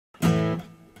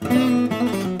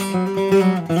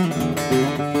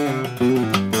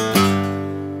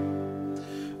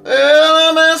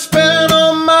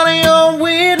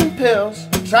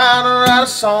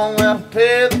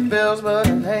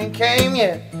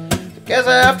yet. Guess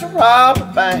I have to rob a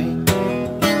bank.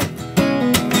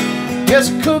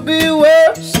 Guess it could be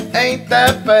worse, ain't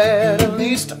that bad. At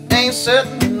least I ain't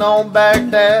sitting on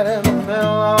Baghdad in the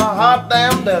middle of a hot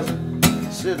damn desert,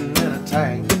 sitting in a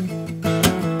tank.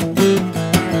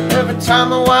 Every time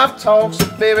my wife talks, the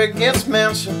baby gets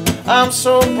mentioned. I'm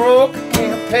so broke I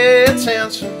can't pay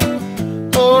attention.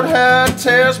 Lord, how it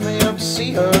tears me up to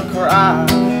see her cry.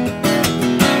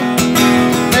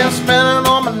 Been spending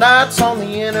all my nights on the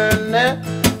internet,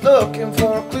 looking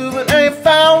for a clue but ain't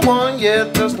found one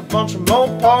yet. Just a bunch of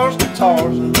Mopars,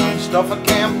 guitars, and stuff I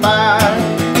can't buy.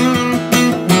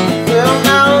 Well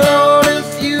now Lord,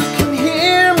 if you can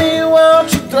hear me,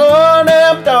 won't you throw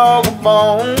that dog a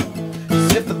bone?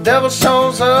 'Cause if the devil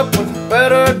shows up with a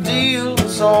better deal,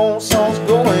 this whole song's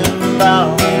going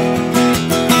down.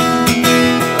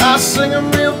 I sing 'em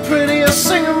real pretty, I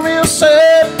sing 'em real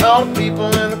sad. All the people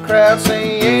in the crowd say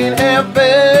he ain't half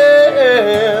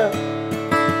bad.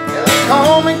 Yeah, they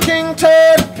call me King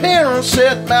Tut up here on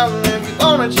Set Mountain. If you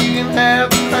want it, you can have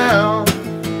the crown.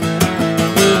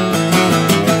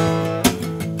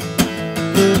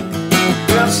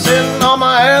 Yeah, sitting on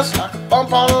my ass like a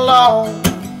bump on a log,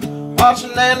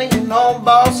 watching Andy and old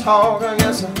Boss Hog. I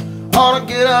guess I ought to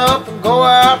get up and go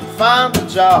out and find a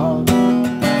job.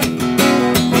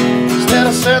 Instead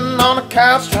of sitting on the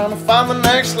couch trying to find the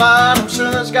next line, I'm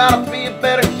sure there's gotta be a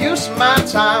better use of my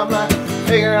time, like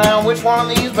figuring out which one of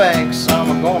these banks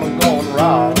I'm gonna go and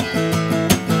rob.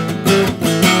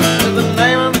 The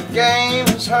name of the game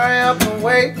is hurry up and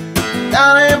wait.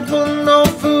 I ain't putting no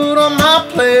food on my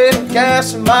plate,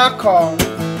 gas in my car,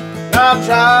 I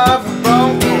drive a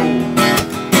Bronco.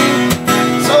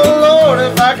 So Lord,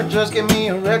 if I could just get me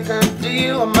a record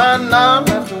deal, I might not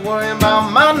have to worry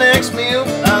about my next meal.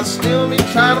 I'd still be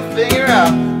trying to figure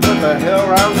out what the hell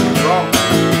right was wrong.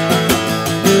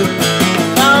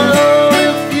 Now Lord,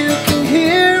 if you can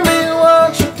hear me,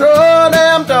 won't you throw a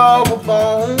damn dog a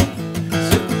bone? 'Cause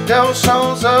if the devil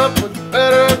shows up with a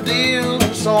better deal,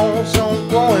 the song's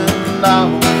going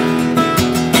down.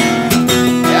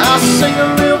 Yeah, I sing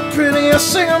 'em real pretty, I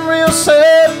sing 'em real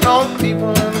sad. And all the people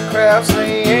in the crowd say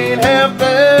he ain't half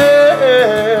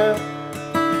bad.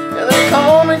 Yeah, they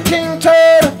call me King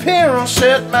Tut up here on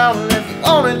Set Mountain. If you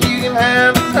want it, you can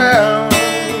have the crown.